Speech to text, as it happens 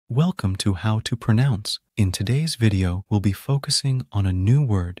Welcome to How to Pronounce. In today's video, we'll be focusing on a new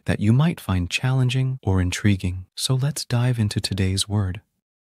word that you might find challenging or intriguing. So let's dive into today's word.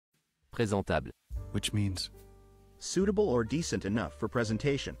 Présentable. Which means suitable or decent enough for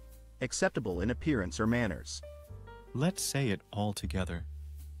presentation, acceptable in appearance or manners. let's say it all together.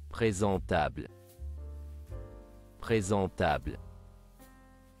 Présentable. Présentable.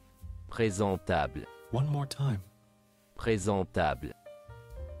 Présentable. One more time. Présentable.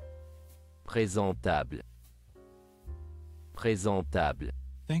 Présentable. Présentable.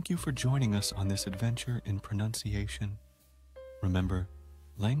 Thank you for joining us on this adventure in pronunciation. Remember,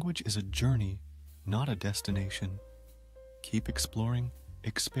 language is a journey, not a destination. Keep exploring,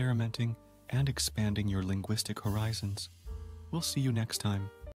 experimenting, and expanding your linguistic horizons. We'll see you next time.